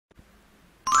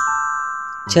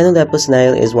Channel apple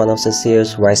snail is one of the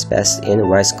serious rice pests in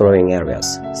rice-growing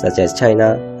areas, such as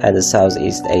China and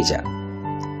Southeast Asia.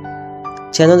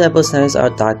 Channel apple snails are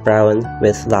dark brown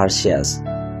with large shells,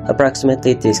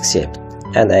 approximately disc-shaped,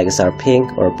 and eggs are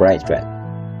pink or bright red.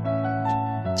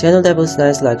 Channel apple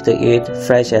snails like to eat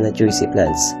fresh and juicy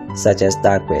plants, such as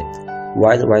duckweed,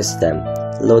 wild rice stem,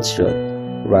 lotus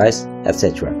shoot, rice,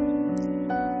 etc.,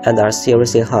 and are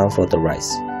seriously harmful to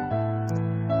rice.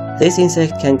 This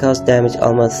insect can cause damage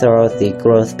almost throughout the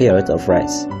growth period of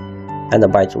rice,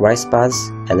 and bite rice pods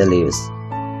and the leaves,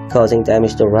 causing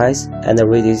damage to rice and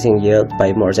reducing yield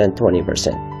by more than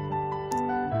 20%.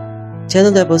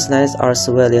 Channel apple snails are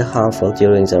severely harmful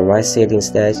during the rice seeding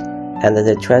stage and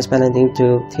the transplanting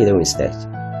to tillering stage,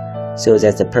 so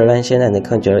that the prevention and the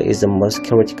control is the most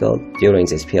critical during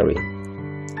this period.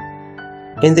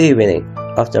 In the evening,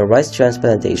 after rice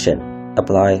transplantation,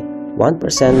 apply 1%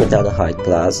 metaldehyde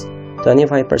plus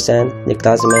 25%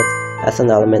 niclosamide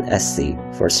ethanolamine SC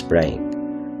for spraying,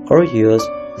 or use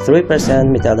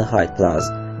 3% metaldehyde plus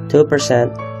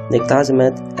 2%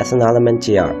 niclosamide ethanolamine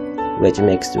GR, which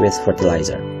mixed with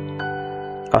fertilizer.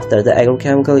 After the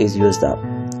agrochemical is used up,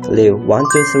 leave 1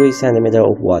 to 3 cm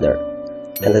of water,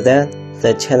 and then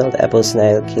the channeled apple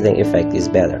snail killing effect is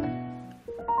better.